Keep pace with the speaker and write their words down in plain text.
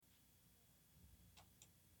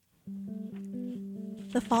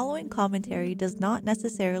The following commentary does not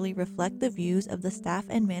necessarily reflect the views of the staff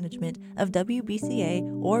and management of WBCA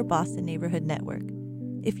or Boston Neighborhood Network.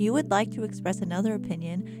 If you would like to express another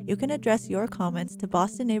opinion, you can address your comments to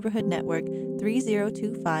Boston Neighborhood Network,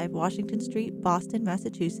 3025 Washington Street, Boston,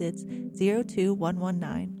 Massachusetts,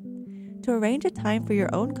 02119. To arrange a time for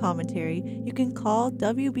your own commentary, you can call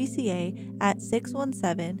WBCA at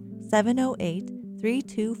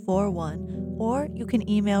 617-708-3241, or you can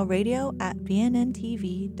email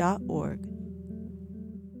radio@bnntv.org.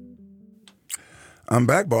 I'm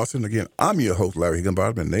back, Boston. Again, I'm your host, Larry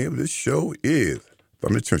Higginbottom. The name of this show is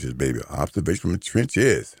From the Trenches, baby. Observation from the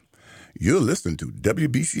Trenches. You're listening to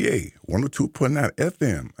WBCA 102.9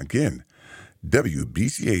 FM. Again,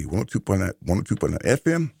 WBCA 102.9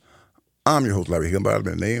 FM. I'm your host, Larry Higginbottom.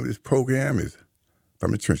 The name of this program is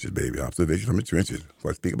From the Trenches, baby. Observation from the Trenches.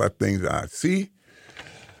 Where I speak about things that I see,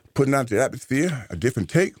 putting out the atmosphere, a different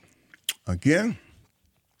take. Again,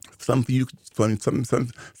 some for you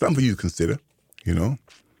to consider, you know.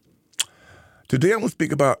 Today I want to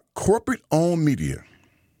speak about corporate-owned media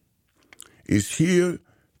is here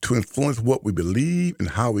to influence what we believe and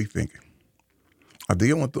how we think. I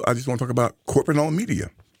just want to talk about corporate-owned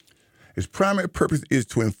media. Its primary purpose is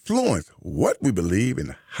to influence what we believe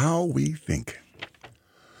and how we think.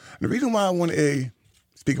 And the reason why I want to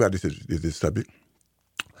speak about this subject,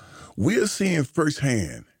 we are seeing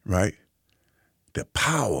firsthand, right, the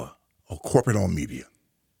power of corporate-owned media.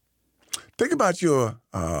 Think about your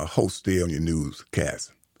host there on your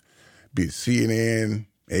newscast, be it CNN,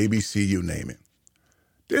 ABC, you name it.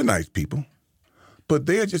 They're nice people, but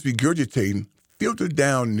they're just regurgitating filtered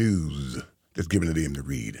down news that's given to them to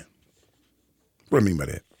read. What do I mean by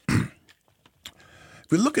that?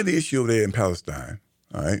 If we look at the issue over there in Palestine,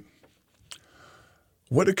 all right,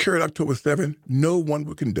 what occurred October 7th, no one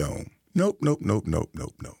would condone. Nope.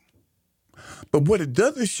 But what it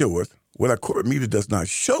doesn't show us, what our corporate media does not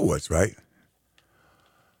show us, right?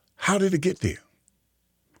 How did it get there?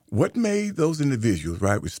 What made those individuals,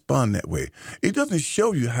 right, respond that way? It doesn't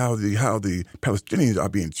show you how the Palestinians are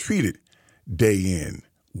being treated day in,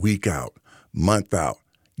 week out, month out,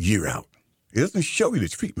 year out. It doesn't show you the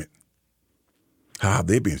treatment, how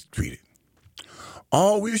they're being treated.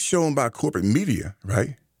 All we're shown by corporate media,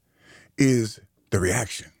 right, is the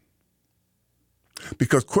reaction.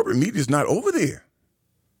 Because corporate media is not over there,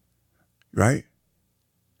 right?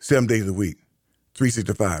 7 days a week,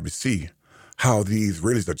 365 to see how these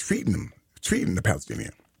Israelis are treating the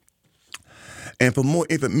Palestinians. And for more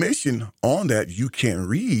information on that, you can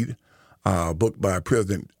read a book by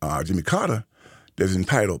President Jimmy Carter that's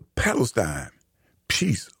entitled Palestine,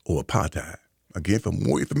 Peace or Apartheid. Again, for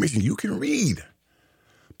more information, you can read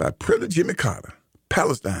by President Jimmy Carter,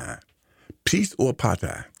 Palestine, Peace or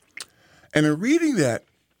Apartheid. And in reading that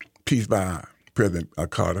piece by President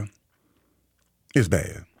Carter, it's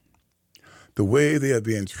bad. The way they are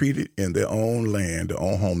being treated in their own land, their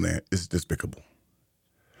own homeland, is despicable.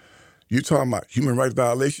 You're talking about human rights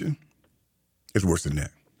violation? It's worse than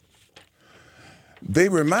that. They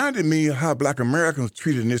reminded me of how Black Americans were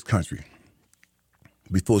treated in this country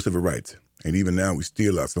before civil rights. And even now, we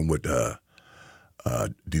still are somewhat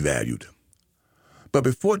devalued. But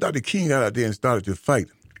before Dr. King got out there and started to fight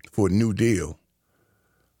for a new deal,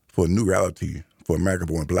 for a new reality for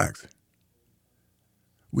American-born blacks,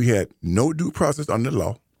 we had no due process under the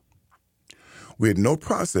law. We had no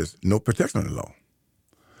process, no protection under the law.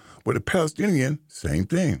 With the Palestinian, same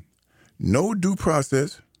thing. No due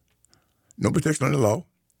process, no protection under the law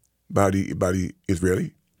by the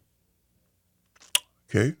Israeli.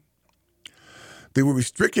 Okay? They were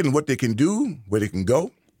restricted in what they can do, where they can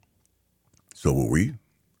go. So were we.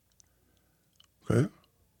 Okay?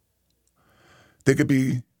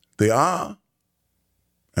 They are,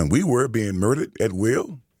 and we were being murdered at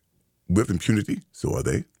will with impunity. So are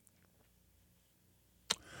they.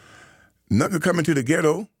 Nothing could come into the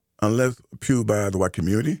ghetto unless approved by the white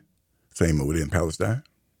community. Same over there in Palestine.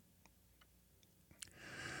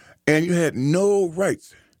 And you had no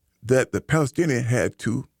rights that the Palestinian had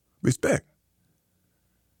to respect.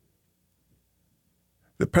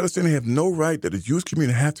 The Palestinians have no right that the Jewish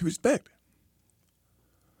community had to respect.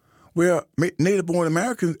 Where native-born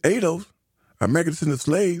Americans, ADOS, American descendant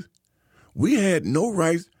slaves, we had no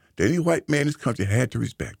rights that any white man in this country had to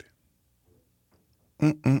respect.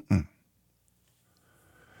 And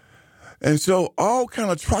so all kind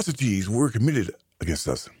of atrocities were committed against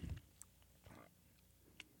us.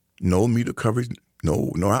 No media coverage,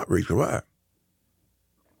 no outrage. Why?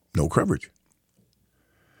 No coverage.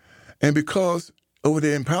 And because over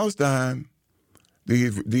there in Palestine,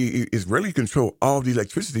 the Israeli control all the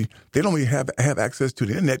electricity. They don't even have access to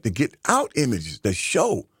the internet to get out images that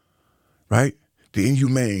show, right, the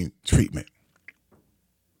inhumane treatment.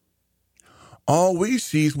 All we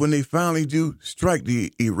see is when they finally do strike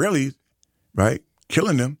the Israelis, right,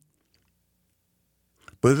 killing them.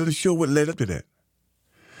 But it doesn't show what led up to that.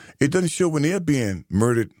 It doesn't show when they're being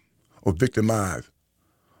murdered or victimized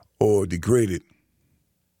or degraded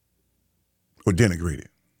or denigrated.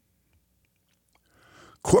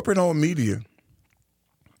 Corporate-owned media,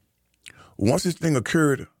 once this thing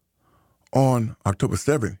occurred on October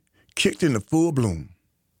 7th, kicked into full bloom.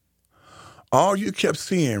 All you kept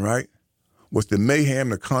seeing, right, was the mayhem,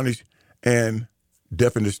 the carnage, and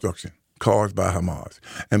death and destruction caused by Hamas.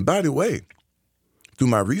 And by the way, through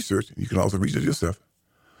my research, you can also research yourself,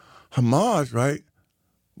 Hamas, right,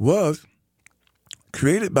 was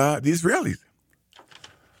created by the Israelis.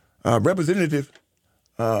 Representative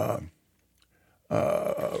Ron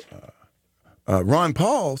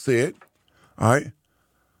Paul said, all right,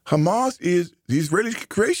 Hamas is the Israeli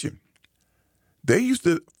creation. They used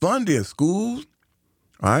to fund their schools,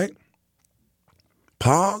 all right,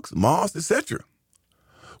 parks, mosques, etc.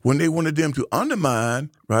 When they wanted them to undermine,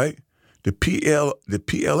 right, the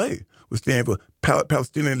PLA, which stands for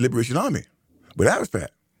Palestinian Liberation Army. But that was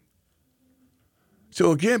fact.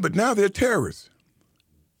 So again, but now they're terrorists.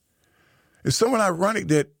 It's somewhat ironic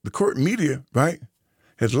that the corporate media, right,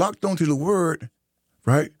 has locked onto the word,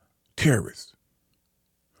 right, terrorists,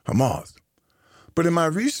 Hamas. But in my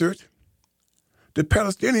research, the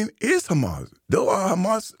Palestinian is Hamas. Those are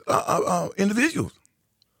Hamas individuals.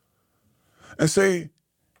 And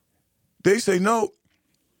they say, no,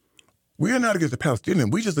 we are not against the Palestinian.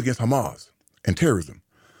 We're just against Hamas and terrorism.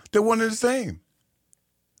 They're one and the same.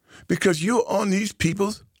 Because you're on these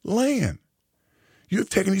people's land. You've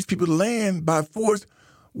taken these people's land by force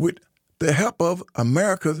with the help of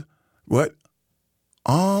America's, what?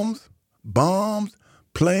 Arms, bombs,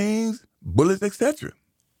 planes, bullets, etc.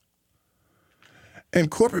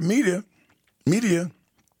 And corporate media, the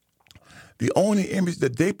only image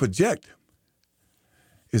that they project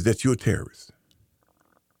is that you're a terrorist.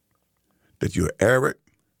 That you're an arrogant,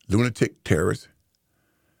 lunatic terrorist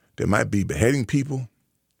that might be beheading people,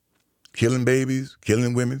 killing babies,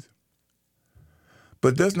 killing women,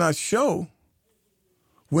 but does not show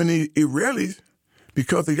when the Israelis,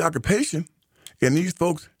 because of the occupation, and these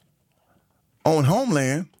folks on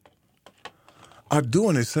homeland are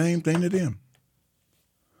doing the same thing to them,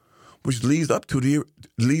 which leads up to these,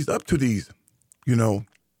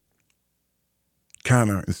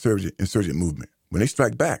 counter-insurgent movement when they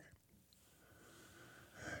strike back.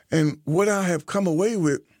 And what I have come away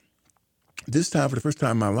with this time, for the first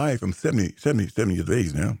time in my life, I'm 70 years of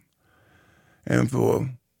age now, and for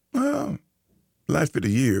the last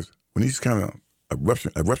 50 years, when these kind of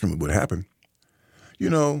eruption would happen, you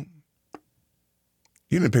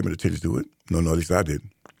didn't pay much attention to it. No, at least I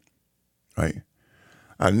didn't, right?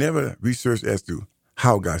 I never researched as to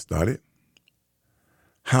how it got started,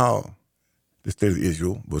 how the state of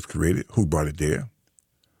Israel was created, who brought it there.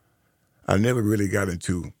 I never really got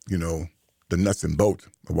into, the nuts and bolts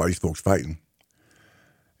of why these folks fighting.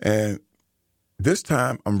 And this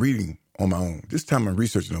time I'm reading on my own. This time I'm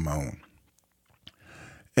researching on my own.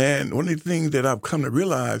 And one of the things that I've come to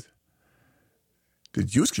realize, the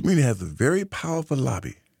Jewish community has a very powerful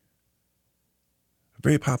lobby. A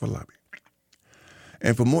very powerful lobby.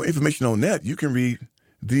 And for more information on that, you can read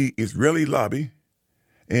The Israeli Lobby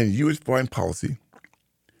and U.S. Foreign Policy.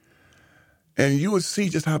 And you will see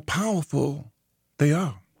just how powerful they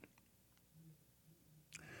are.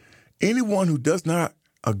 Anyone who does not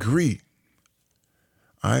agree,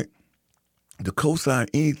 all right, to co-sign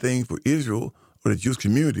anything for Israel or the Jewish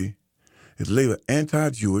community is labeled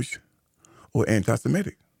anti-Jewish or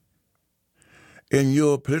anti-Semitic. And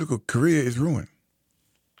your political career is ruined.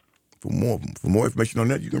 For more information on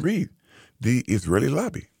that, you can read The Israeli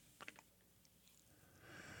Lobby.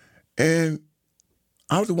 And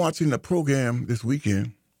I was watching a program this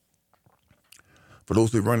weekend for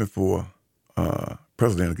those who are running for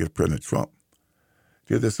president against President Trump.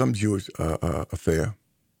 There's some Jewish affair.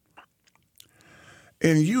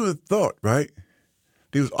 And you would have thought, right,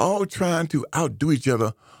 they was all trying to outdo each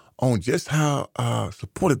other on just how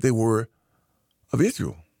supportive they were of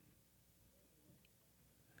Israel.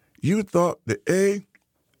 You would have thought that,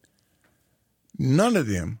 none of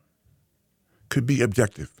them could be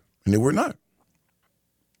objective, and they were not.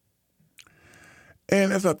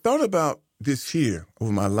 And as I thought about this year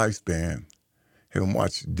over my lifespan, having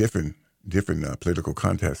watched different political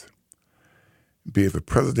contests, be it for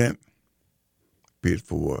president, be it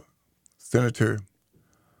for senator,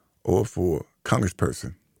 or for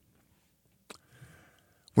congressperson.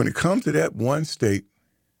 When it comes to that one state,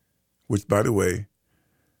 which, by the way,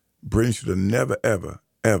 Britain should have never, ever,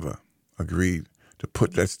 ever agreed to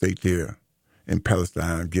put that state there in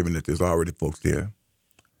Palestine, given that there's already folks there.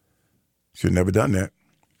 Should have never done that.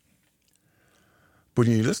 But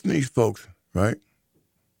when you listen to these folks, right,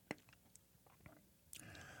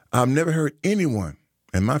 I've never heard anyone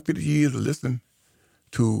in my 50 years of listening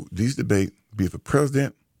to these debates, be it for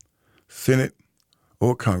president, Senate,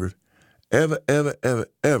 or Congress, ever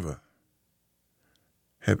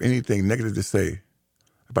have anything negative to say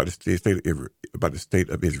about the state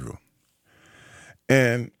of Israel.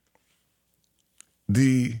 And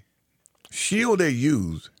the shield they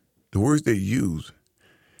use, the words they use,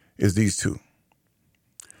 is these two.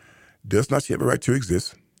 Does not she have a right to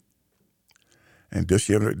exist? And does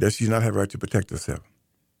she not have a right to protect herself?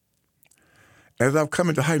 As I've come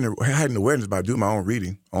into heightened awareness by doing my own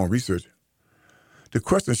reading, own research, the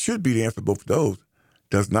question should be the answer to both of those.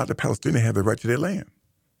 Does not the Palestinian have the right to their land?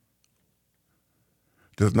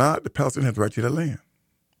 Does not the Palestinian have the right to their land?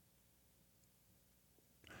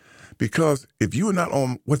 Because if you are not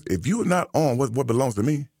on what belongs to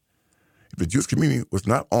me, if the Jewish community was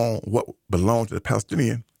not on what belongs to the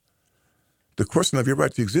Palestinian, the question of your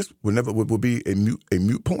right to exist will be a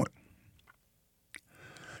mute point.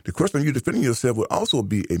 The question of you defending yourself would also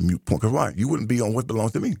be a mute point. Because why? You wouldn't be on what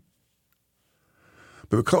belongs to me.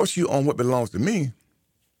 But because you're on what belongs to me,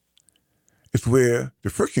 it's where the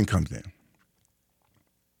friction comes in.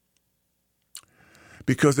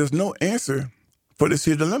 Because there's no answer for this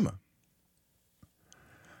here dilemma.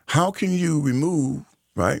 How can you remove,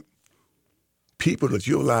 right, people that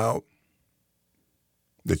you allowed,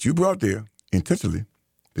 that you brought there intentionally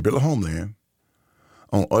to build a homeland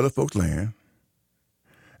on other folks' land,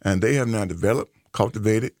 and they have now developed,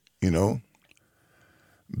 cultivated,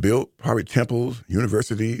 built probably temples,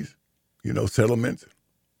 universities, settlements,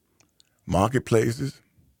 marketplaces,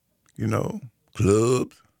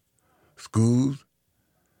 clubs, schools.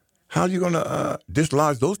 How are you going to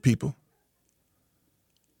dislodge those people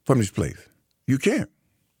from this place? You can't.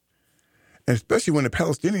 And especially when the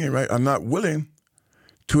Palestinians, right, are not willing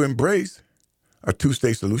to embrace a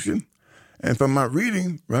two-state solution. And from my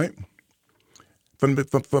reading, right, from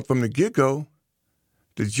the get-go,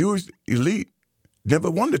 the Jewish elite never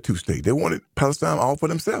wanted a two-state. They wanted Palestine all for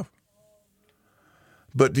themselves.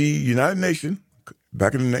 But the United Nations,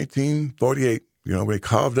 back in 1948, they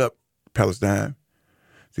carved up Palestine.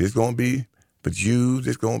 It's going to be for Jews,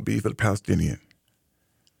 it's going to be for the Palestinians.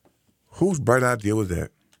 Whose bright idea was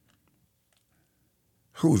that?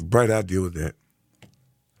 Whose bright idea was that?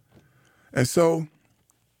 And so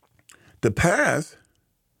the past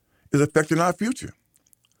is affecting our future.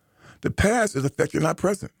 The past is affecting our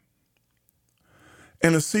present.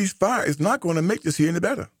 And a ceasefire is not going to make this here any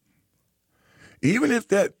better. Even if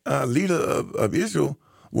that leader of Israel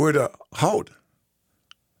were to halt,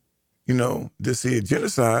 this here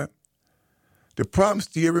genocide, the problem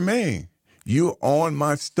still remains. You're on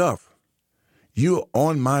my stuff. You're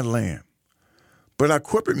on my land. But our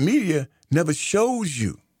corporate media never shows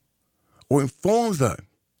you or informs us,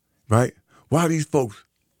 right, why these folks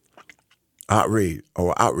outraged.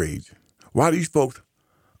 Why these folks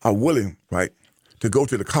are willing, right, to go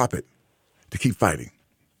to the carpet to keep fighting.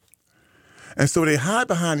 And so they hide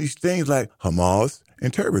behind these things like Hamas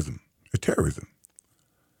and terrorism.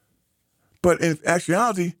 But in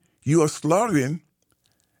actuality, you are slaughtering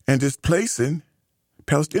and displacing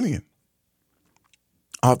Palestinians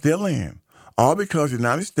off their land, all because the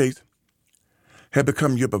United States have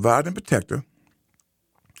become your provider and protector.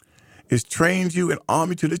 It's trained you an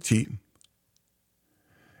army to the teeth,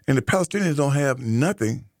 and the Palestinians don't have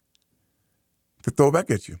nothing to throw back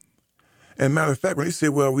at you. And matter of fact, when they say,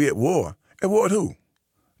 well, we're at war with who?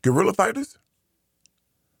 Guerrilla fighters?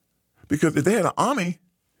 Because if they had an army,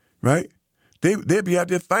 right, they'd be out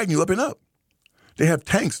there fighting you up and up. They have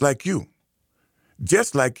tanks like you,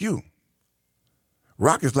 jets like you,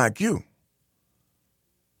 rockets like you.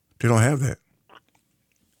 They don't have that.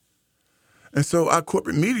 And so our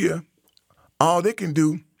corporate media, all they can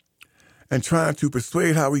do and trying to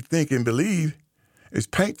persuade how we think and believe is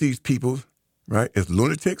paint these people, right, as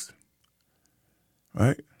lunatics,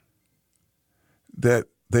 right, that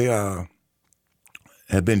they have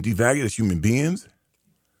been devalued as human beings.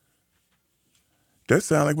 That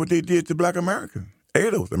sounds like what they did to Black Americans,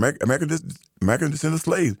 ADOS, American descendant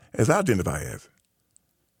slaves, as I identify as.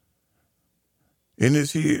 In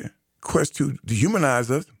this here quest to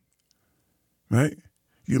dehumanize us, right,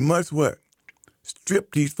 you must what?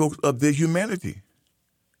 Strip these folks of their humanity.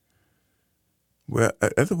 Well,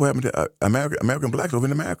 that's what happened to American blacks over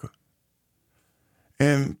in America.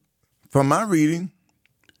 And from my reading,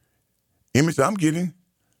 image I'm getting,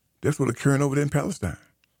 that's what's occurring over there in Palestine,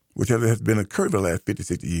 which has been occurring for the last 50,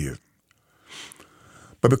 60 years.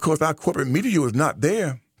 But because our corporate media is not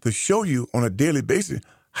there to show you on a daily basis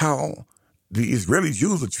how the Israeli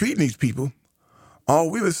Jews are treating these people, all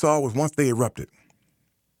we ever saw was once they erupted.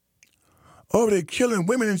 Oh, they're killing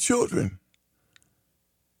women and children.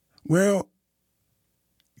 Well,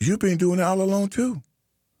 you've been doing it all along too.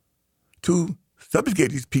 To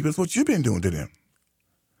subjugate these people is what you've been doing to them.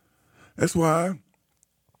 That's why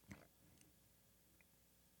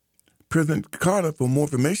President Carter, for more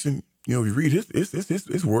information, you read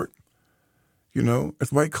his work,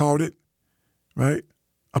 that's why he called it, right,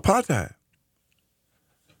 apartheid.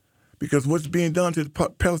 Because what's being done to the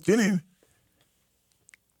Palestinians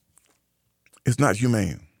is not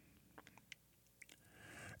humane.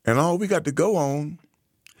 And all we got to go on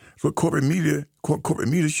is what corporate media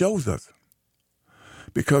shows us.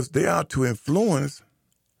 Because they are to influence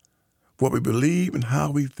what we believe and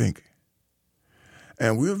how we think.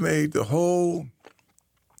 And we've made the whole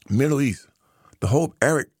Middle East, the whole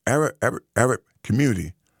Arab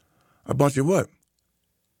community, a bunch of what?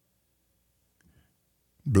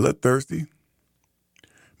 Bloodthirsty,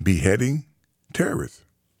 beheading terrorists.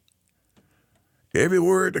 Every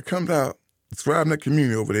word that comes out describing that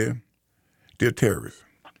community over there, they're terrorists.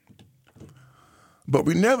 But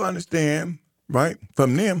we never understand, right,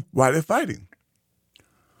 from them why they're fighting.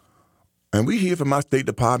 And we hear from our State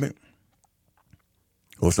Department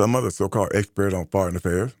or some other so-called expert on foreign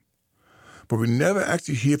affairs, but we never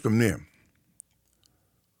actually hear from them.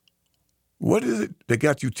 What is it that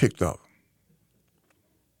got you ticked off?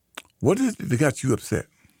 What is it that got you upset?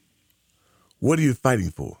 What are you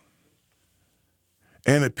fighting for?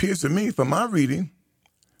 And it appears to me, from my reading,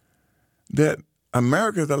 that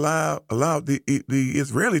America has allowed the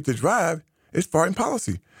Israelis to drive its foreign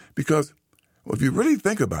policy. Because if you really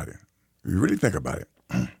think about it, we really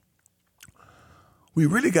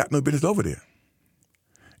got no business over there.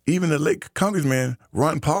 Even the late Congressman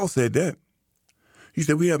Ron Paul said that. He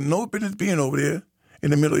said, we have no business being over there in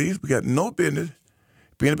the Middle East. We got no business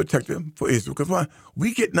being a protector for Israel. Because why?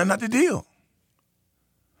 We get nothing out of the deal.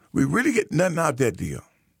 We really get nothing out of that deal.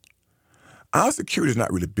 Our security is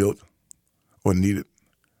not really built or needed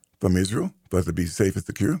from Israel for us to be safe and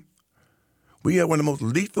secure. We have one of the most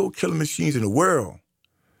lethal killing machines in the world,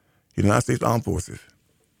 the United States Armed Forces.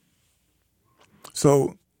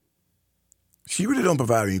 So she really don't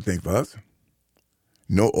provide anything for us.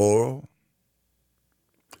 No oil.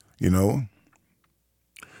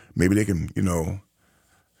 Maybe they can,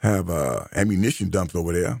 have ammunition dumps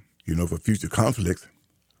over there, for future conflicts.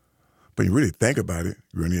 But you really think about it,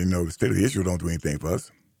 the state of Israel don't do anything for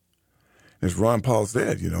us. As Ron Paul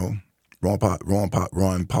said,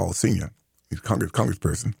 Ron Paul Sr., he's a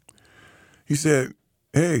congressperson. He said,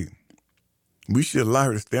 hey, we should allow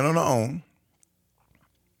her to stand on her own.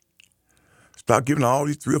 Stop giving her all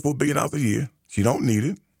these $3 or $4 billion a year. She don't need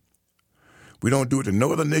it. We don't do it to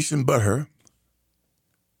no other nation but her.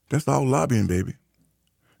 That's all lobbying, baby.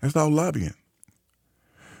 That's all lobbying.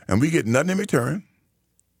 And we get nothing in return.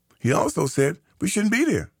 He also said we shouldn't be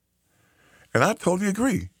there. And I totally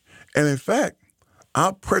agree. And in fact,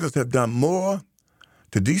 our presidents have done more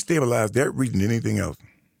to destabilize that region than anything else.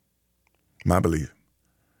 My belief.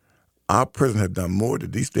 Our presidents have done more to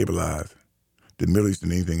destabilize the Middle East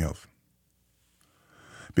than anything else.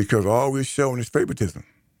 Because all we're showing is favoritism.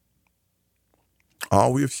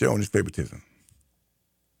 All we have shown is favoritism.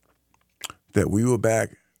 That we will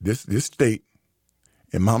back this state,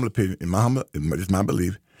 in my humble opinion, it's my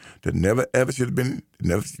belief, that never should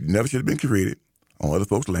have been created on other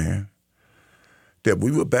folks' land. That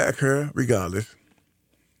we will back her regardless.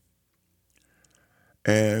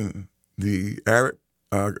 And the Arab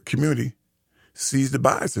community sees the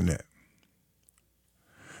bias in that.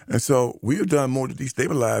 And so we have done more to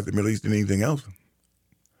destabilize the Middle East than anything else.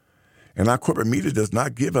 And our corporate media does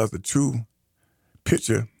not give us the true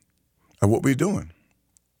picture of what we're doing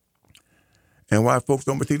and why folks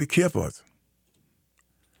don't particularly care for us.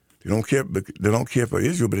 They don't care for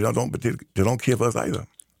Israel, but they don't care for us either.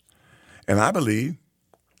 And I believe,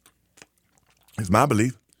 it's my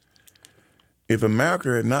belief, if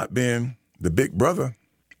America had not been the big brother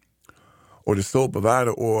or the sole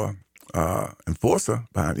provider or enforcer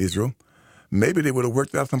behind Israel, maybe they would have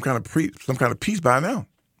worked out some kind of peace by now.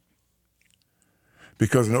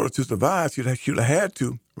 Because in order to survive, she'd have had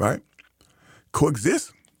to, right,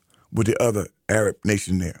 coexist with the other Arab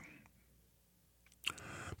nation there.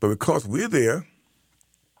 But because we're there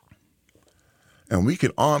and we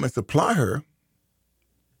can arm and supply her,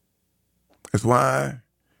 that's why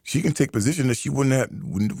She can take position that she would not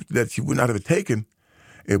have taken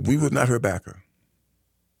if we was not her backer.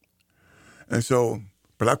 And so,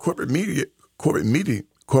 but our corporate media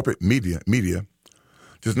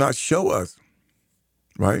does not show us,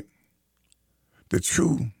 right, the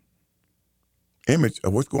true image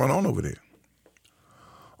of what's going on over there.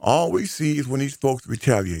 All we see is when these folks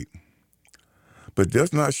retaliate, but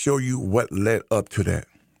does not show you what led up to that.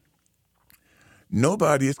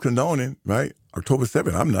 Nobody is condoning, right, October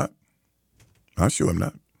 7th. I'm not. I'm sure I'm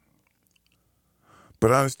not.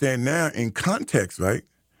 But I understand now in context, right,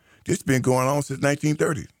 this has been going on since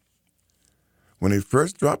 1930. When they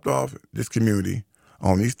first dropped off this community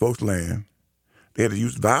on these folks' land, they had to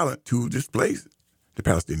use violence to displace the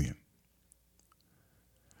Palestinians.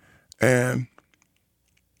 And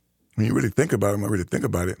when you really think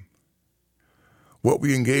about it, what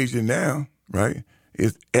we engage in now, right,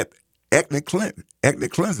 is ethnic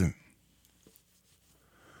cleansing.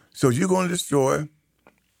 So you're going to destroy,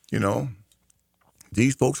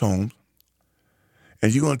 these folks' homes,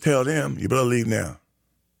 and you're going to tell them, you better leave now.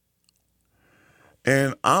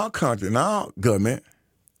 And our country and our government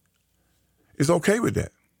is okay with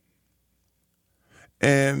that.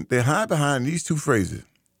 And they hide behind these two phrases.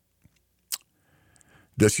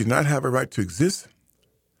 Does she not have a right to exist?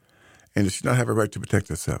 And does she not have a right to protect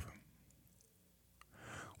herself?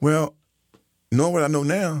 Well, knowing what I know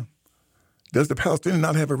now, does the Palestinians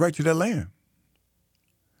not have a right to their land?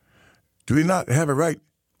 Do we not have a right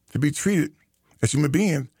to be treated as human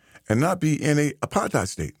beings and not be in a apartheid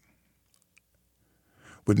state?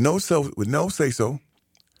 With no say-so,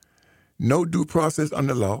 no due process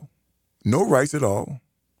under law, no rights at all.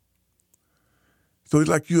 So it's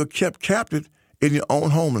like you are kept captive in your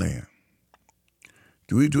own homeland.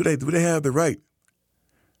 Do they have the right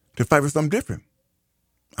to fight for something different?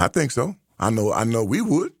 I think so. I know we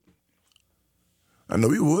would. And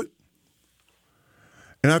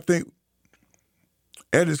I think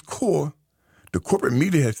at its core, the corporate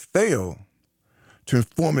media has failed to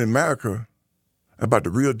inform America about the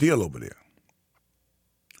real deal over there.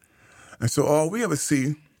 And so all we ever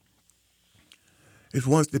see is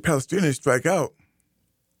once the Palestinians strike out,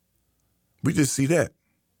 we just see that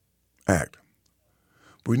act.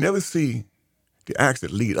 But we never see the acts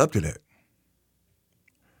that lead up to that.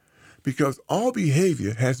 Because all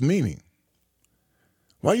behavior has meaning.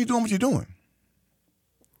 Why are you doing what you're doing?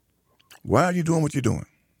 Why are you doing what you're doing?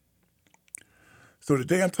 So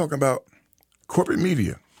today I'm talking about corporate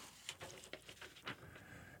media.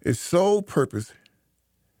 Its sole purpose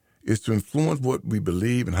is to influence what we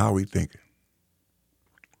believe and how we think.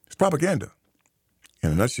 It's propaganda,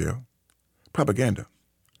 in a nutshell. Propaganda.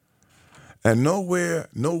 And nowhere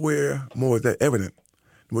more is that evident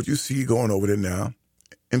than what you see going over there now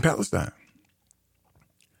in Palestine.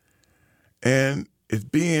 And it's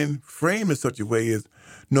being framed in such a way as,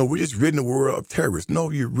 no, we're just ridding the world of terrorists. No,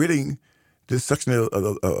 you're ridding this section of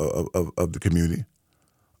the community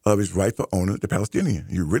of its rightful owner, the Palestinian.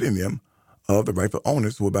 You're ridding them of the rightful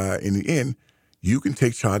owners, whereby in the end, you can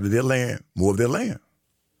take charge of their land, more of their land.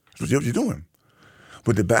 That's what you're doing.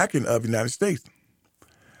 With the backing of the United States.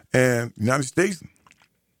 And the United States,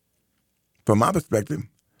 from my perspective,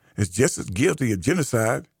 is just as guilty of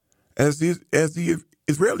genocide as the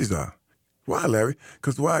Israelis are. Why, Larry?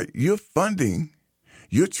 Because why? You're funding,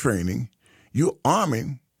 you're training, you're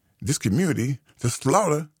arming this community to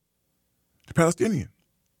slaughter the Palestinian.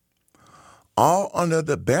 All under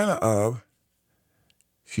the banner of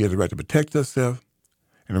she has the right to protect herself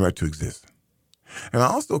and the right to exist. And I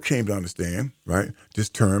also came to understand, right, this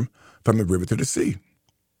term from the river to the sea.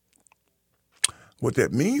 What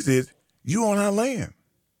that means is you on our land.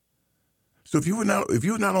 So if you're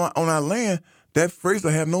not on our land, that phrase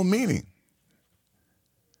will have no meaning.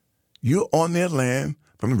 You're on their land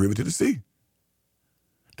from the river to the sea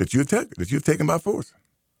that you've taken by force.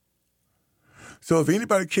 So if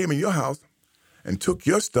anybody came in your house and took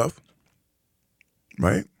your stuff,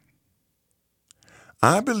 right,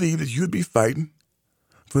 I believe that you'd be fighting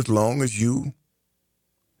for as long as you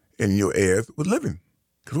and your heirs were living.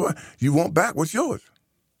 Because why? You want back what's yours.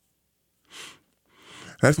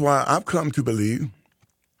 That's why I've come to believe,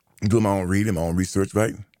 doing my own reading, my own research,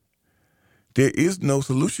 right? There is no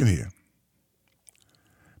solution here.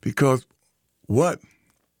 Because what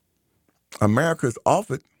America has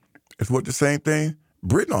offered is what the same thing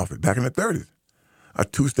Britain offered back in the 30s, a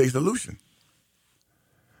two-state solution.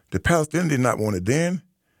 The Palestinians did not want it then,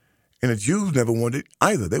 and the Jews never wanted it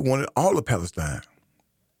either. They wanted all of Palestine.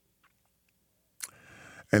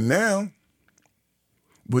 And now,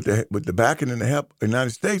 with the backing and the help of the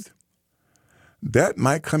United States, that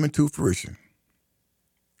might come into fruition.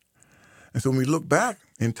 And so when we look back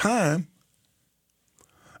in time,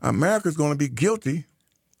 America's going to be guilty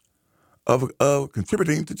of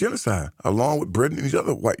contributing to genocide, along with Britain and these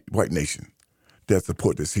other white nations that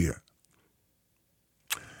support this here.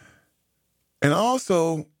 And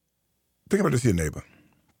also, think about this here, neighbor.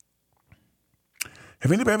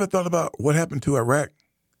 Have anybody ever thought about what happened to Iraq?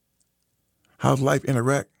 How's life in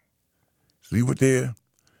Iraq? So you went there,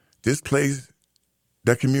 displaced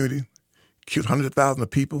that community, killed hundreds of thousands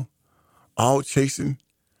of people, all chasing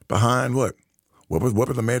behind what?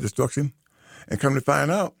 Weapons of mass destruction. And come to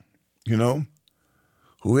find out,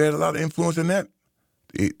 who had a lot of influence in that?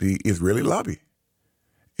 The Israeli lobby.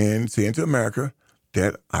 And saying to America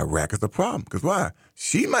that Iraq is a problem. Because why?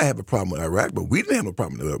 She might have a problem with Iraq, but we didn't have a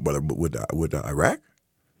problem with Iraq.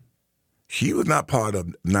 She was not part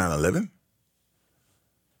of 9/11.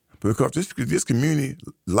 Because this community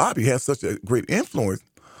lobby has such a great influence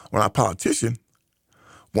on our politicians,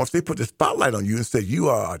 once they put the spotlight on you and say you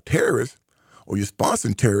are a terrorist or you're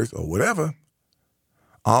sponsoring terrorists or whatever,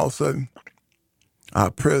 all of a sudden,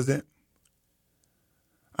 our president,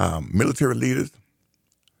 our military leaders,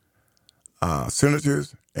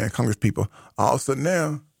 senators, and congresspeople, all of a sudden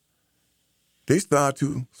now, they start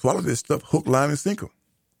to swallow this stuff hook, line, and sinker.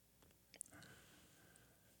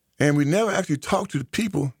 And we never actually talk to the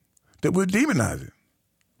people that we're demonizing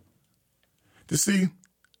to see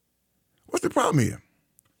what's the problem here.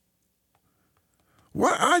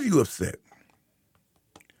 Why are you upset?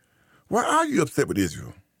 Why are you upset with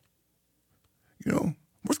Israel?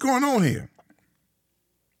 What's going on here?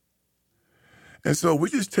 And so we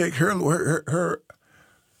just take her word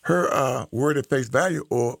at face value,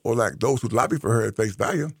 or like those who lobby for her at face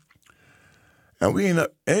value, and we end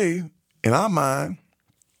up, in our mind,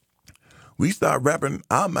 we start wrapping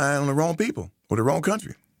our mind on the wrong people or the wrong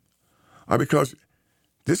country. Because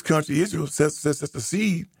this country, Israel, sets the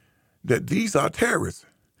seed that these are terrorists,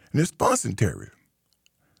 and they're sponsoring terrorists.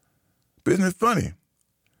 But isn't it funny?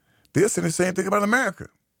 They're saying the same thing about America.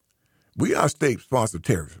 We are state-sponsored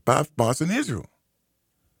terrorists by sponsoring Israel,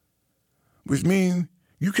 which means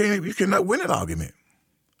you cannot win that argument.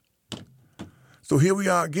 So here we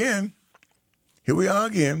are again,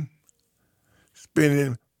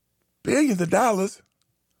 spending billions of dollars,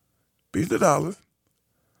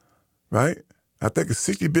 right? I think it's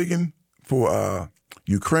 $60 billion for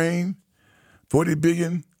Ukraine, $40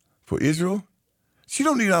 billion for Israel. She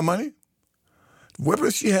don't need our money. The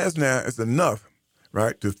weapons she has now is enough,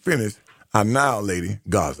 right, to finish annihilating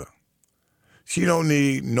Gaza. She don't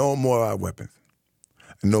need no more of our weapons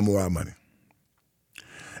and no more of our money.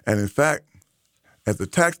 And in fact, as a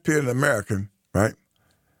taxpayer and American, right,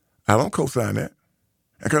 I don't co-sign that.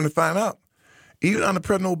 And come to find out, even under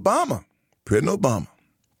President Obama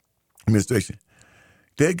administration,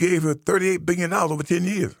 they gave her $38 billion over 10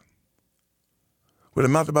 years. With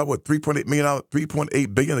an amount of about, $3.8 million,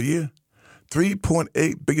 $3.8 billion a year?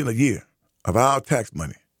 $3.8 billion a year of our tax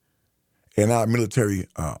money and our military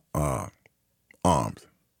arms.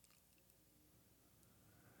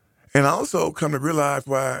 And I also come to realize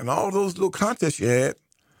why in all those little contests you had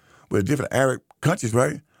with different Arab countries,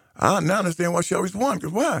 right? I now understand why she always won.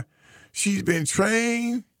 Because why? She's been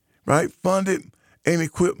trained, right, funded, and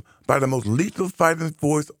equipped by the most lethal fighting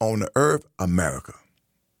force on the earth, America.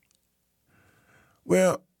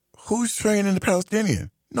 Well, who's training the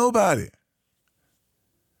Palestinian? Nobody.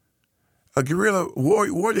 A guerrilla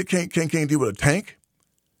warrior can't deal with a tank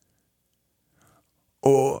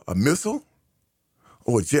or a missile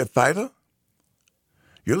or a jet fighter.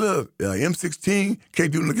 Your little M16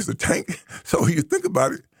 can't do nothing against a tank. So when you think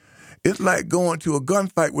about it, it's like going to a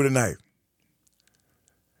gunfight with a knife.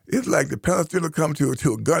 It's like the Palestinians come to a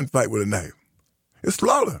gunfight with a knife. It's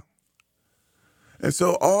slaughter. And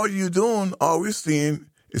so all we're seeing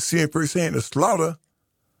is seeing firsthand the slaughter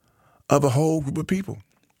of a whole group of people.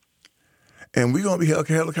 And we're going to be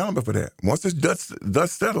held accountable for that. Once this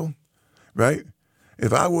dust settled, right,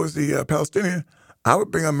 if I was the Palestinian, I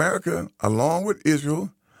would bring America, along with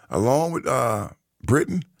Israel, along with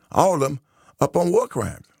Britain, all of them, up on war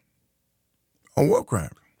crimes.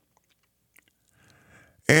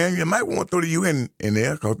 And you might want to throw the UN in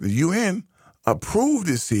there, because the UN approved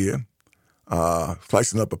this here,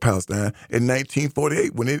 slicing up of Palestine, in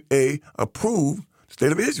 1948 when it approved the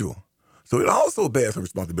state of Israel. So it also bears some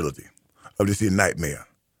responsibility of this here nightmare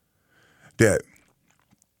that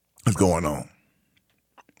is going on.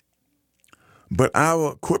 But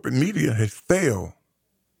our corporate media has failed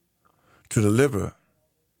to deliver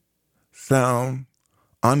sound,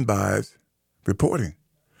 unbiased reporting,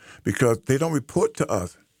 because they don't report to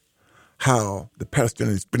us how the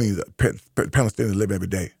Palestinians living every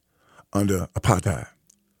day under apartheid,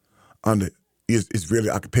 under Israeli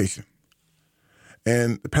occupation.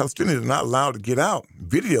 And the Palestinians are not allowed to get out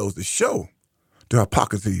videos to show the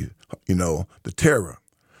hypocrisy, the terror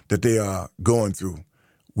that they are going through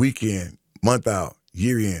week in, month out,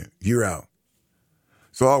 year in, year out.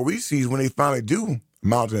 So all we see is when they finally do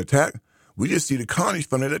mount an attack, we just see the carnage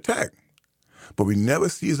from that attack. But we never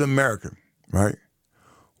see as American, right,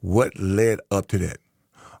 what led up to that.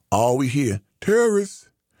 All we hear, terrorists,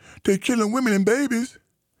 they're killing women and babies.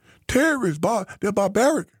 Terrorists, they're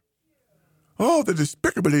barbaric. Oh, they're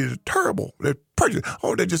despicable, they're terrible, they're prejudiced.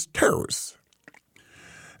 Oh, they're just terrorists.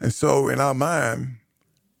 And so in our mind,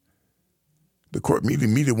 the court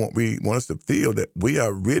media want us to feel that we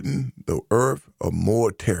are ridding the earth of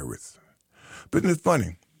more terrorists. But isn't it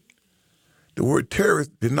funny? The word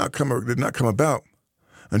terrorist did not come about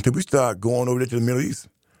until we start going over there to the Middle East,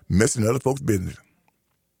 messing other folks' business.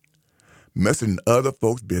 Messing other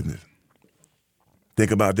folks' business.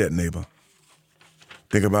 Think about that, neighbor.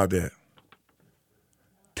 Think about that.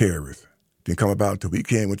 Terrorists didn't come about until we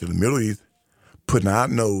went to the Middle East, putting our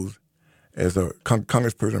nose, as a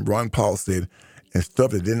Congressperson Ron Paul said, and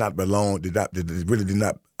stuff that really did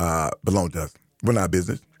not belong to us. We're not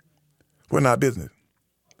business. We're not business.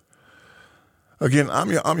 Again, I'm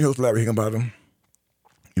your host, Larry Higginbottom.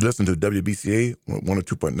 You listen to WBCA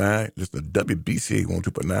 102.9. Listen to WBCA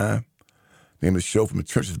 102.9. Name of the show, From the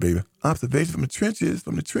Trenches, baby. Observation from the trenches,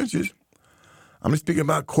 from the trenches. I'm just speaking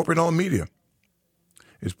about corporate-owned media.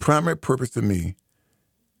 Its primary purpose to me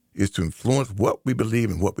is to influence what we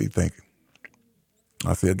believe and what we think.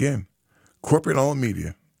 I'll say again, corporate-owned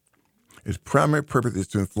media, its primary purpose is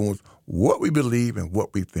to influence what we believe and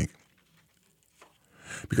what we think.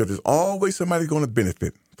 Because there's always somebody going to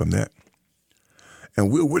benefit from that.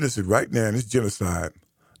 And we're witnessing right now in this genocide,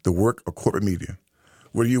 the work of corporate media.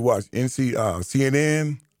 Whether you watch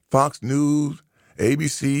CNN, Fox News,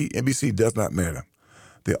 ABC, NBC, does not matter.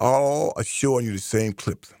 They all are showing you the same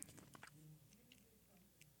clips.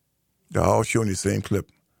 They're all showing you the same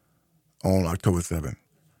clip on October 7th.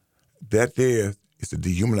 That there is to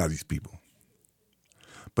dehumanize these people.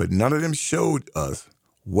 But none of them showed us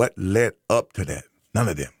what led up to that. None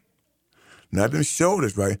of them. None of them showed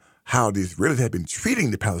us, right, how the Israelis have been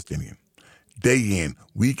treating the Palestinians day in,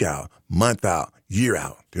 week out, month out, year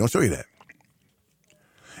out. They don't show you that.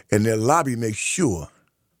 And their lobby makes sure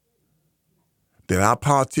that our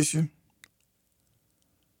politicians,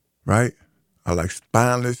 right, are like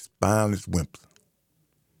spineless wimps.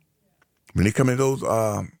 When they come in those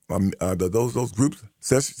groups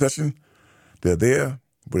sessions, they're there,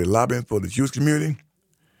 but they're lobbying for the Jewish community.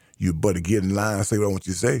 You better get in line and say what I want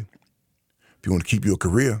you to say if you want to keep your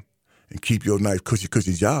career and keep your nice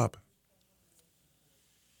cushy job.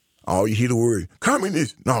 All you hear the word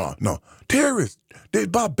communist, no, terrorists, they're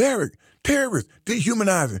barbaric, terrorists,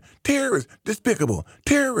 dehumanizing, terrorists, despicable,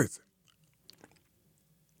 terrorists.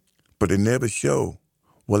 But they never show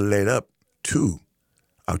what led up to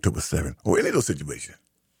October 7th or any of those situations.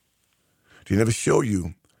 They never show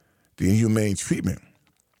you the inhumane treatment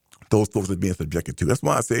those folks are being subjected to. That's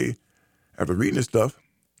why I say, after reading this stuff,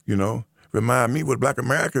 remind me what Black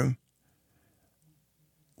American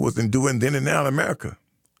was doing then and now in America.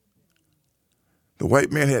 The white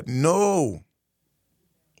man the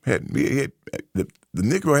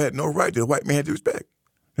Negro had no right that the white man had to respect.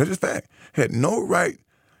 That's just fact. Had no right.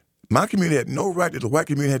 My community had no right that the white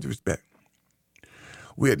community had to respect.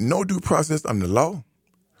 We had no due process under the law.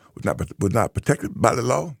 Was not protected by the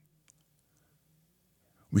law.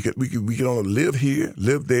 We could only live here,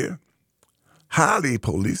 live there, hire the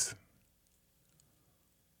police.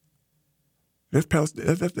 That's Palestine.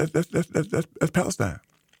 That's Palestine.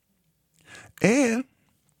 And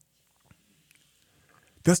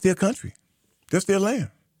that's their country. That's their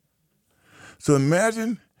land. So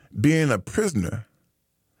imagine being a prisoner,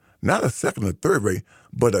 not a second or third rate,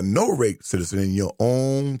 but a no-rate citizen in your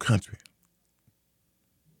own country.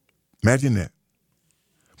 Imagine that.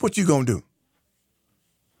 What you gonna do?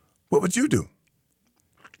 What would you do?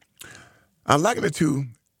 I liken it to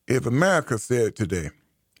if America said today,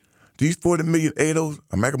 these 40 million ADOs,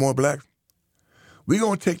 American-born blacks, we're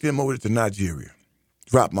going to take them over to Nigeria,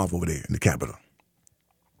 drop them off over there in the capital.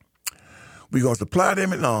 We're going to supply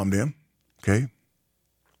them and arm them, okay,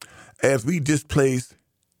 as we displace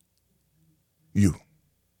you.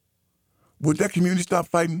 Would that community stop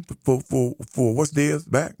fighting for what's theirs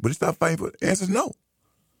back? Would it stop fighting for it? The answer is no.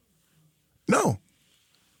 No.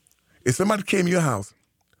 If somebody came to your house,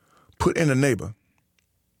 put in a neighbor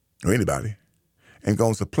or anybody, and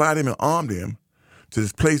going to supply them and arm them to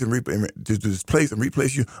displace and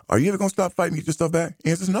replace you, are you ever going to stop fighting and get your stuff back? The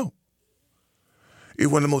answer is no. It's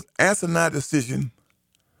one of the most asinine decisions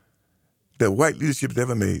that white leadership has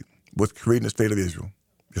ever made was creating the state of Israel.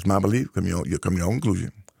 It's my belief. You'll come to your own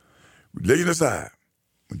conclusion. Religion aside,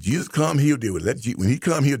 when Jesus come, he'll deal with it. When he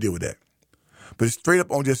come, he'll deal with that. But it's straight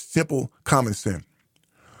up on just simple common sense.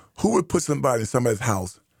 Who would put somebody in somebody's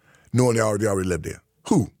house knowing they already live there?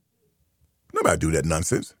 Who? Nobody do that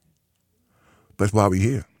nonsense. That's why we're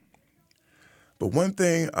here. But one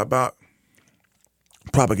thing about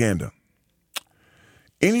propaganda,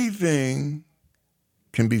 anything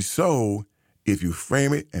can be sold if you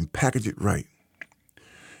frame it and package it right.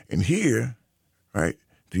 And here, right,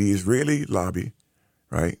 the Israeli lobby,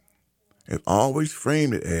 right, has always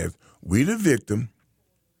framed it as we the victim,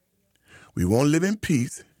 we won't live in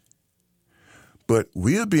peace, but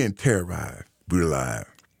we're being terrorized, brutalized.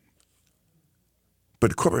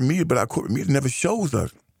 But our corporate media never shows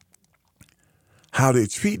us how they're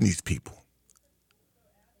treating these people.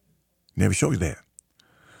 Never shows you that.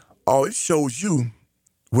 Oh, it shows you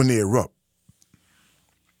when they erupt.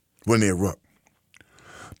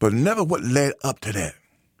 But never what led up to that.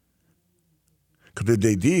 Because if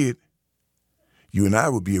they did, you and I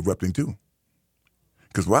would be erupting too.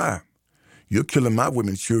 Because why? You're killing my women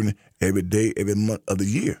and children every day, every month of the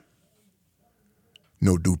year.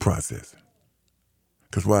 No due process.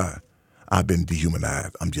 Because why? I've been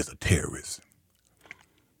dehumanized. I'm just a terrorist.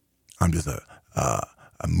 I'm just a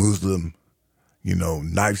Muslim,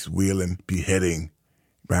 knife-wielding, beheading,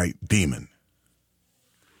 right, demon.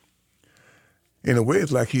 In a way,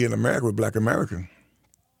 it's like here in America with Black America.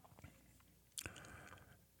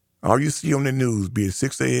 All you see on the news, be it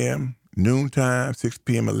 6 a.m., noontime, 6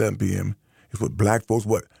 p.m., 11 p.m., is what black folks,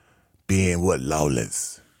 being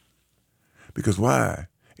lawless. Because why?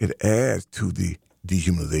 It adds to the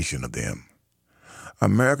dehumanization of them.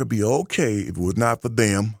 America be okay if it was not for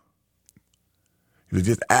them. If it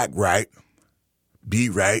just act right, be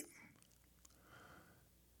right.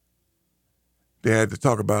 They had to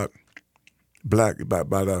talk about Black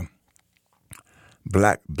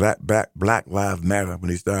Lives Matter when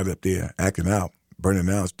they started up there acting out, burning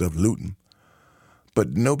down stuff, looting.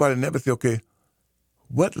 But nobody never said, okay,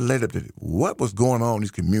 what led up to it? What was going on in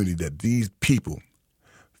this community that these people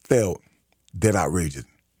felt that outrageous?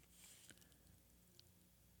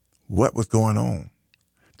 What was going on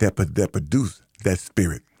that produced that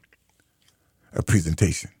spirit of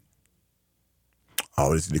presentation?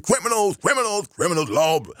 Oh, this is the criminals,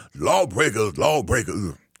 lawbreakers.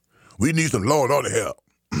 We need some law and order help.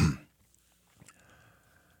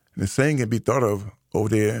 The same can be thought of over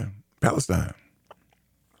there in Palestine.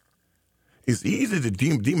 It's easy to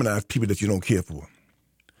demonize people that you don't care for.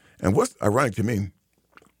 And what's ironic to me,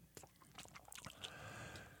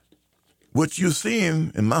 what you're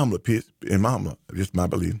seeing in my humble, just my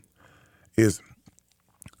belief, is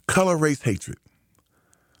color, race, hatred.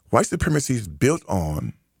 White supremacy is built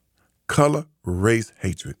on color, race,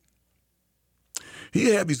 hatred. He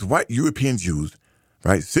had these white European Jews,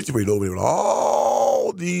 right, situated over there with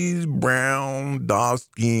all these brown,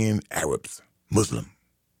 dark-skinned Arabs, Muslim.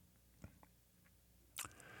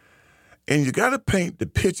 And you got to paint the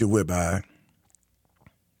picture whereby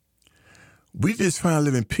we just trying to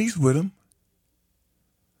live in peace with them,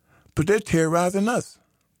 but they're terrorizing us.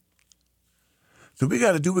 So we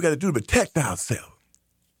got to do to protect ourselves.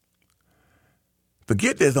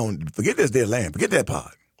 Forget this their land. Forget that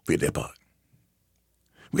part. We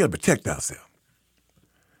got to protect ourselves.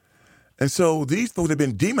 And so these folks have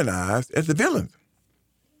been demonized as the villains.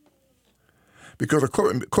 Because the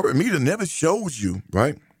corporate media never shows you,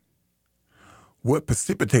 right, what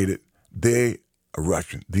precipitated the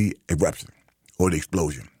eruption or the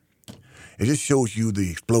explosion. It just shows you the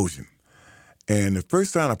explosion. And the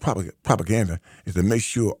first sign of propaganda is to make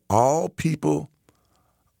sure all people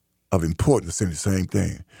of importance say the same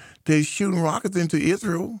thing. They're shooting rockets into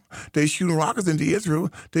Israel. They're shooting rockets into Israel.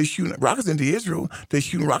 They're shooting rockets into Israel. They're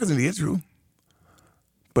shooting rockets into Israel.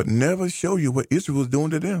 But never show you what Israel is doing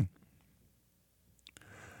to them.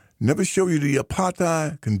 Never show you the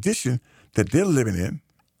apartheid condition that they're living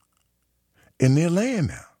in their land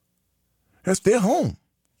now. That's their home.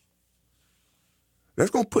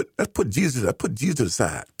 Let's put Jesus to the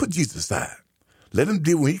side. Put Jesus aside. Let him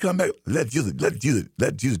deal when he come back. Let Jesus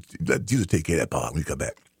take care of that part when he come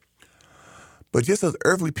back. But just as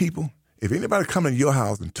earthly people, if anybody come in your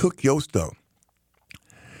house and took your stuff,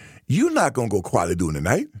 you're not gonna go quietly during the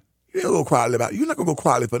night. You're not gonna go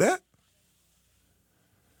quietly for that.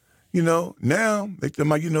 Now they talking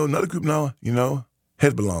about, another group now,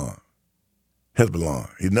 Hezbollah.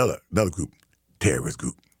 Another group, terrorist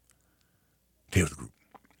group.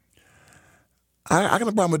 I got a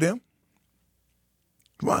problem with them.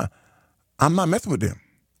 Come on. I'm not messing with them.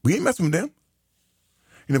 We ain't messing with them.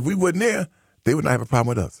 And if we wasn't there, they would not have a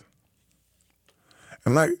problem with us.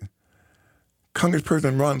 And like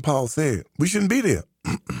Congressperson Ron Paul said, we shouldn't be there.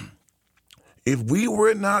 If we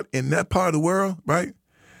were not in that part of the world, right,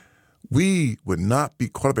 we would not be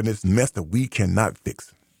caught up in this mess that we cannot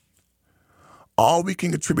fix. All we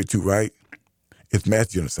can contribute to, right, is mass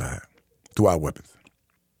genocide through our weapons.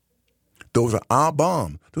 Those are our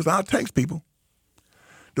bombs. Those are our tanks, people.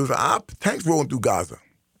 Those are our tanks rolling through Gaza.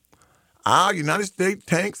 Our United States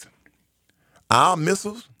tanks, our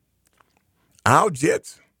missiles, our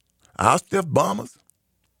jets, our stealth bombers,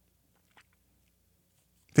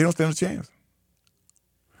 they don't stand a chance.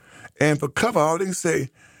 And for cover, all they can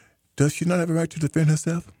say, does she not have a right to defend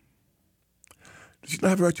herself? Does she not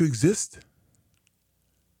have a right to exist?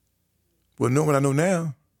 Well, knowing what I know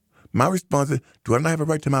now, my response is, do I not have a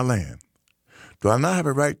right to my land? Do I not have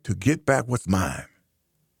a right to get back what's mine?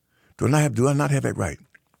 Do I not have that right?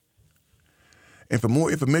 And for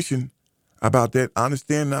more information about that, I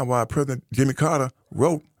understand now why President Jimmy Carter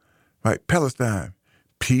wrote, right, Palestine,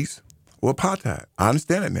 peace or apartheid. I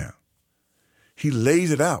understand it now. He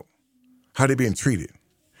lays it out, how they're being treated.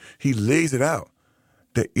 He lays it out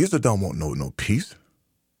that Israel don't want no peace.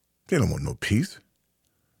 They don't want no peace.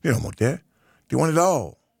 They don't want that. They want it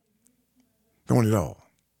all. They want it all.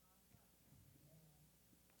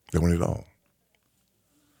 They want it all.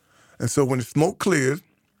 And so when the smoke clears,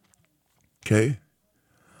 okay,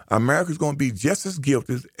 America's going to be just as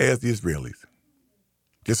guilty as the Israelis.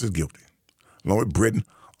 Just as guilty. Along with Britain,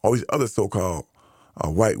 all these other so-called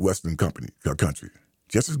white Western countries.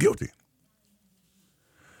 Just as guilty.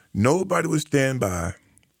 Nobody would stand by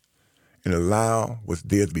and allow what's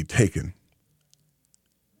there to be taken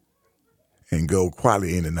and go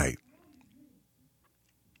quietly in the night.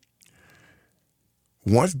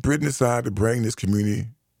 Once Britain decided to bring this community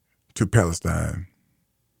to Palestine,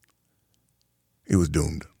 it was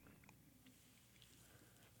doomed.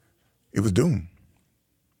 It was doomed.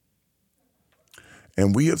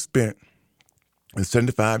 And we have spent in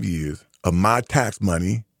 75 years of my tax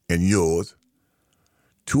money and yours,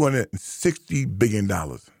 $260 billion.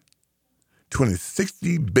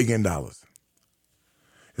 $260 billion.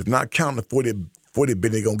 It's not counting the 40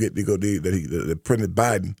 billion they're going to get that President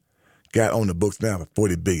Biden got on the books now for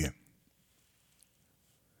 40 billion.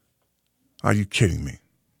 Are you kidding me?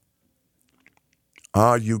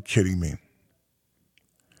 Are you kidding me?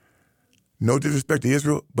 No disrespect to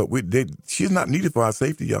Israel, but she's not needed for our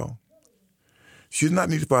safety, y'all. She's not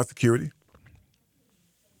needed for our security.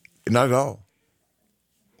 Not at all.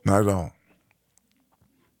 Not at all.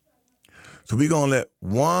 So we're going to let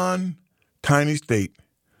one tiny state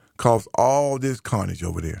cause all this carnage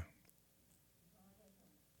over there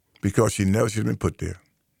because she never should have been put there.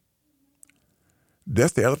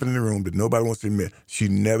 That's the elephant in the room that nobody wants to admit. She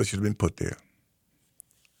never should have been put there.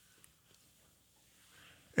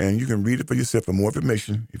 And you can read it for yourself for more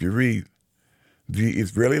information. If you read the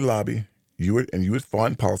Israeli lobby, U.S.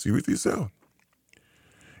 foreign policy, read it for yourself.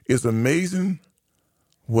 It's amazing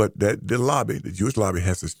what the Jewish lobby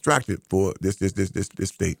has extracted for this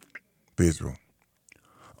state, for Israel,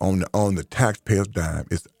 on the taxpayers' dime.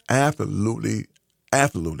 It's absolutely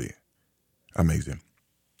amazing.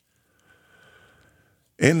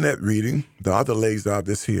 In that reading, the author lays out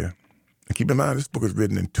this here. And keep in mind, this book was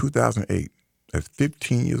written in 2008. That's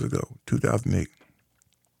 15 years ago, 2008.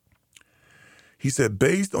 He said,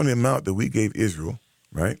 based on the amount that we gave Israel,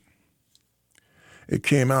 right, it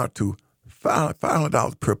came out to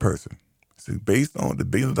 $500 per person. So based on the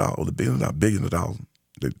billions of dollars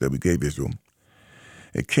that we gave Israel,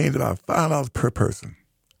 it came to about $5 per person.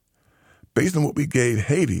 Based on what we gave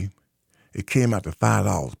Haiti, it came out to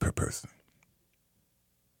 $5 per person.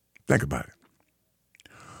 Think about it.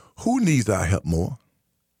 Who needs our help more?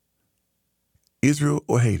 Israel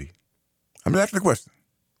or Haiti? I'm asking the question.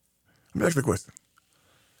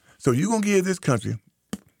 So you're going to give this country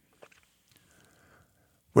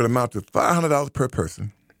what amount to $500 per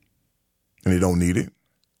person, and they don't need it,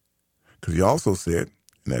 because he also said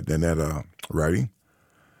in that writing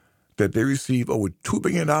that they receive over $2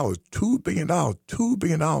 billion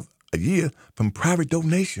a year from private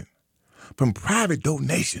donation.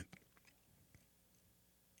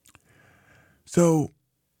 So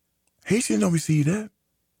Haitians don't receive that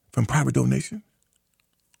from private donation.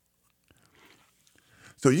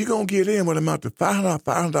 So you're going to give them what amount to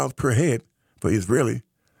 $500 per head for Israeli,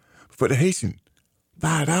 for the Haitian,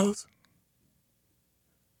 $5?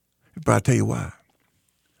 But I'll tell you why.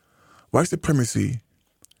 White supremacy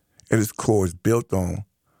at its core is built on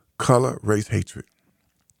color, race, hatred.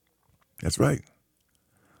 That's right.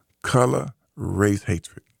 Color, race,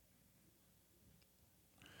 hatred.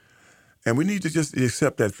 And we need to just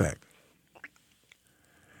accept that fact.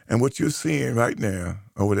 And what you're seeing right now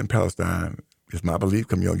over in Palestine, is my belief, you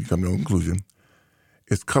come to your conclusion,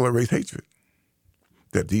 is color race hatred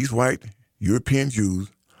that these white European Jews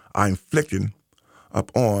are inflicting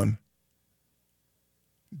upon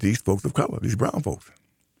these folks of color, these brown folks.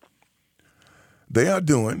 They are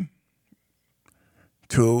doing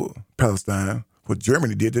to Palestine what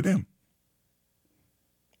Germany did to them.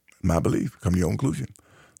 My belief, come to your conclusion.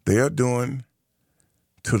 They are doing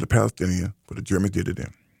to the Palestinians what the Germans did to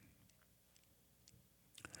them.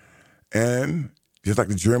 And just like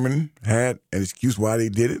the German had an excuse why they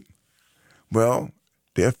did it, well,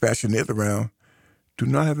 they're fashioning it around, do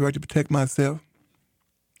not have the right to protect myself?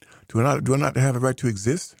 Do I not have a right to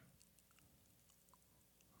exist?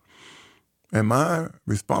 And my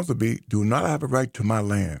response would be, do not have a right to my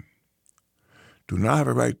land. Do not have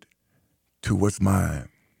a right to what's mine.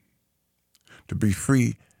 To be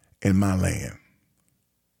free in my land.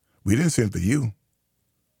 We didn't send for you.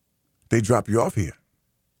 They dropped you off here.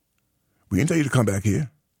 We didn't tell you to come back here.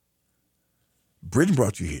 Britain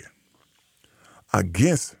brought you here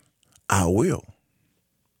against our will.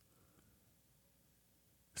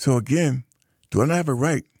 So again, do I not have a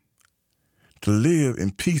right to live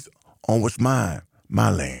in peace on what's mine, my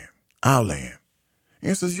land, our land? The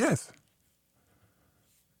answer is yes.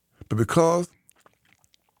 But because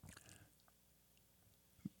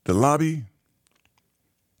the lobby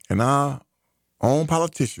and our own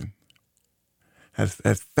politician has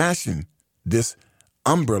fashioned this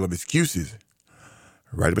umbrella of excuses,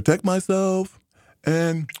 right to protect myself,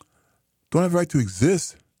 and don't have a right to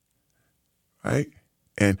exist, right?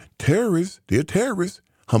 And terrorists, they're terrorists,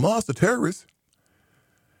 Hamas, the terrorists,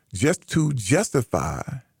 just to justify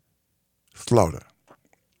slaughter,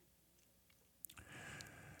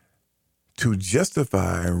 to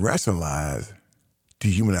justify and rationalize,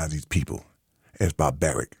 dehumanize these people as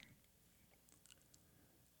barbaric.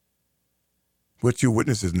 What you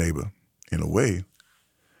witnesses, neighbor, in a way,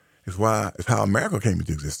 is how America came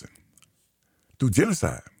into existence, through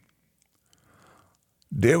genocide.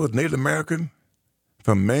 There was Native American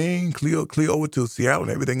from Maine, clear over to Seattle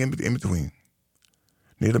and everything in between.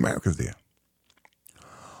 Native Americans there.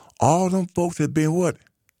 All them folks had been what?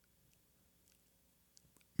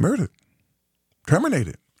 Murdered,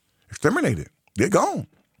 terminated, exterminated. They're gone.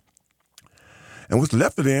 And what's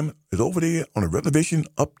left of them is over there on a reservation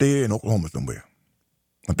up there in Oklahoma somewhere.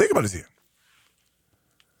 Now think about this here.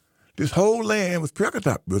 This whole land was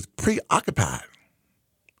preoccupied.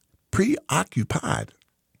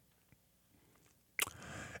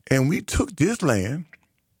 And we took this land,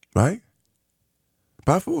 right,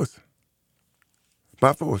 by force.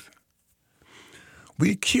 By force.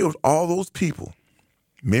 We killed all those people,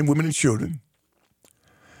 men, women, and children.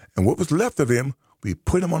 And what was left of them, we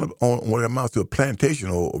put them on what amounts to a plantation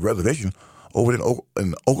or a reservation over in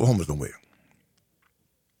Oklahoma somewhere.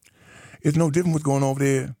 It's no different what's going on over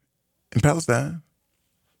there in Palestine.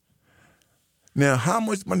 Now, how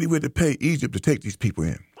much money would it pay Egypt to take these people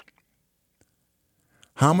in?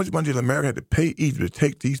 How much money did America have to pay Egypt to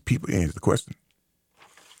take these people in is the question.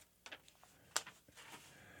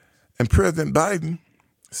 And President Biden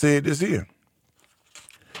said this here.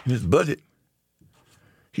 In his budget,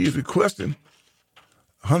 he is requesting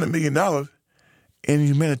 $100 million in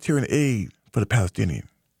humanitarian aid for the Palestinians.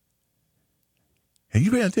 And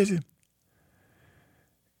you paying attention?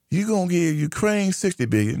 You're going to give Ukraine $60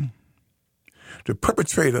 billion, the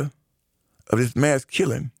perpetrator of this mass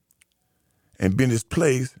killing and being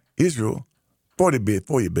displaced, Israel,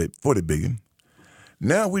 $40 billion.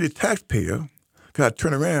 Now we, the taxpayer, got to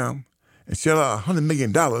turn around and shell out $100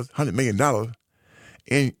 million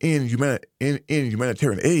in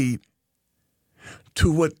humanitarian aid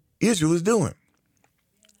to what Israel is doing.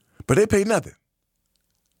 But they pay nothing.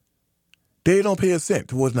 They don't pay a cent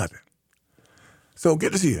towards nothing. So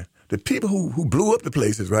get this here. The people who blew up the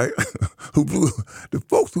places, right? The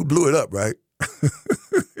folks who blew it up, right?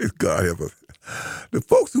 God help us. The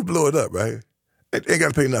folks who blew it up, right? They ain't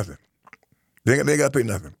got to pay nothing. They ain't got to pay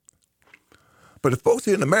nothing. But the folks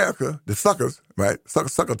here in America, the suckers, right?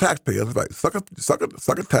 Sucker taxpayers, right? Sucker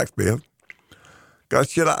taxpayers, got to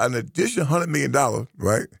shell out an additional $100 million,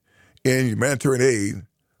 right, in humanitarian aid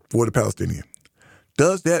for the Palestinians.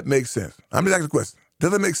 Does that make sense? I'm just asking the question.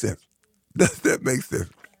 Does that make sense? Does that make sense?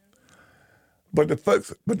 But the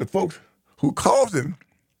folks who causing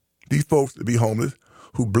these folks to be homeless,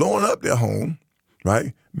 who blowing up their home,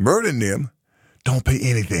 right, murdering them, don't pay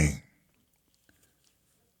anything.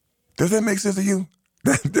 Does that make sense to you?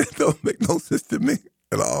 That don't make no sense to me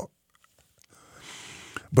at all.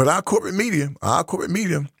 But our corporate media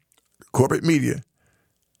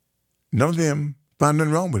none of them find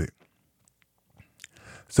nothing wrong with it.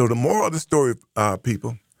 So the moral of the story,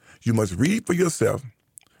 people, you must read for yourself.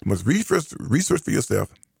 You must research for yourself.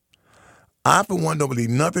 I, for one, don't believe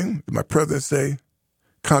nothing that my president say,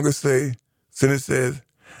 Congress say, Senate says.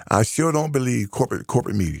 I sure don't believe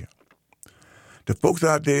corporate media. The folks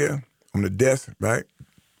out there on the desk, right,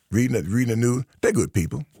 reading the news, they're good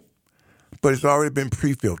people. But it's already been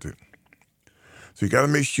pre-filtered. So you got to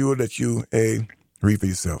make sure that you, read for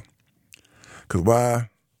yourself. Because why?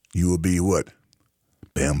 You will be what?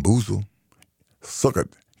 Bamboozled.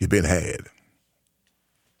 Suckered. You've been had.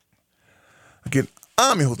 Again,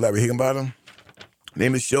 I'm your host, Larry Higginbottom.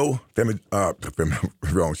 Name of the show,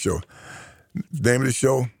 wrong show. Name of the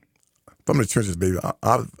show, From the Trenches, baby.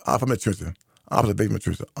 From the trenches. Observation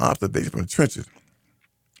from the trenches.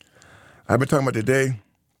 I've been talking about today,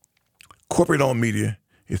 corporate-owned media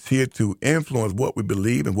is here to influence what we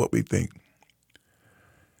believe and what we think.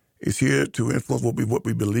 It's here to influence what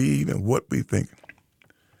we believe and what we think.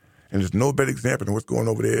 And there's no better example than what's going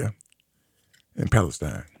over there in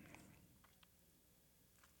Palestine.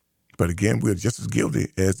 But again, we're just as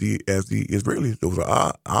guilty as the Israelis. Those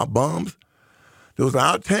are our bombs. Those are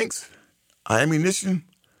our tanks, our ammunition.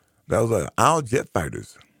 Those are our jet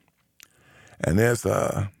fighters. And as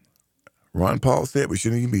Ron Paul said, we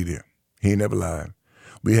shouldn't even be there. He ain't never lied.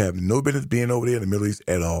 We have no business being over there in the Middle East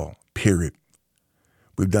at all, period.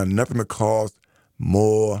 We've done nothing but cause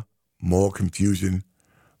more confusion,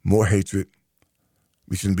 more hatred.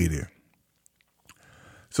 We shouldn't be there.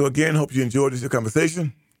 So again, hope you enjoyed this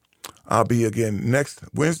conversation. I'll be again next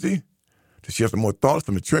Wednesday to share some more thoughts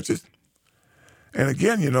from the trenches. And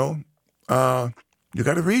again, you got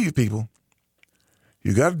to read, people.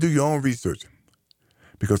 You got to do your own research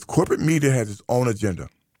because corporate media has its own agenda.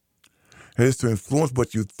 It is to influence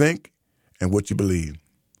what you think and what you believe.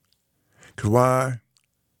 Because why?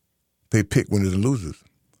 They pick winners and losers.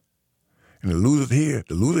 And the loser here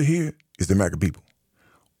is the American people.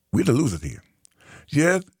 We're the losers here.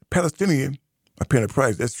 Yes, Palestinians are paying a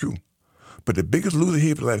price, that's true. But the biggest loser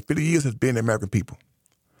here for the last 50 years has been the American people,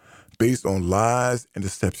 based on lies and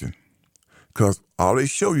deception. Because all they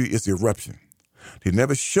show you is the eruption. They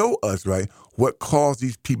never show us, right, what caused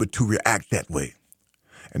these people to react that way.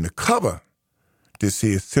 And the cover, this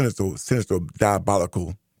here sinister,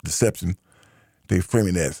 diabolical deception, they frame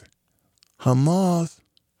it as Hamas,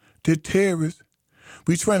 they're terrorists.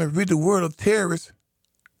 We trying to rid the world of terrorists.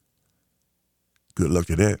 Good luck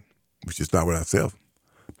to that. We should start with ourselves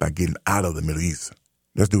by getting out of the Middle East.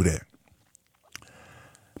 Let's do that.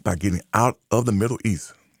 By getting out of the Middle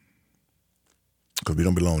East. Because we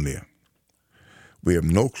don't belong there. We have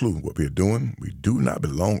no clue what we're doing. We do not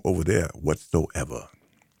belong over there whatsoever.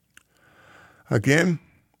 Again,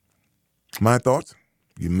 my thoughts.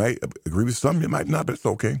 You might agree with some, you might not, but it's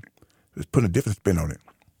okay. Let's put a different spin on it.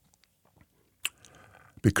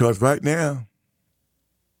 Because right now,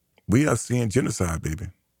 we are seeing genocide, baby.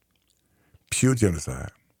 Pure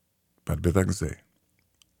genocide. About the best I can say.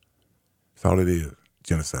 That's all it is,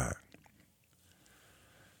 genocide.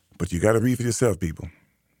 But you got to read for yourself, people.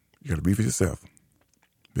 You got to read for yourself.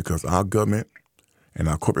 Because our government and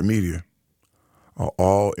our corporate media are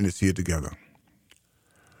all in this here together.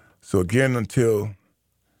 So again, until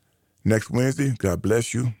next Wednesday, God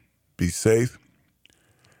bless you. Be safe.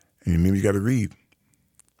 And remember, you got to read.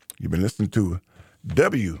 You've been listening to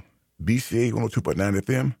WBCA 102.9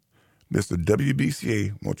 FM. Mr.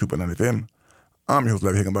 WBCA 102.9 FM. I'm your host,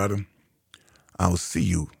 Larry Higginbottom. I'll see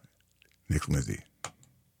you next Wednesday.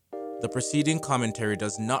 The preceding commentary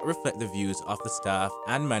does not reflect the views of the staff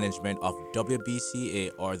and management of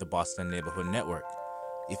WBCA or the Boston Neighborhood Network.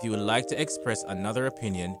 If you would like to express another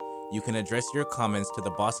opinion, you can address your comments to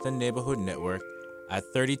the Boston Neighborhood Network at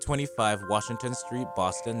 3025 Washington Street,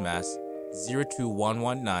 Boston, Mass.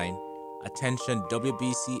 02119. Attention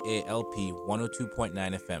WBCA LP 102.9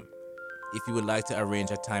 FM. If you would like to arrange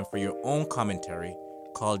a time for your own commentary,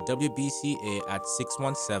 call WBCA at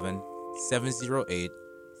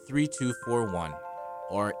 617-708-3241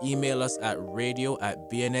 or email us at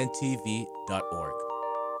radio@bnntv.org.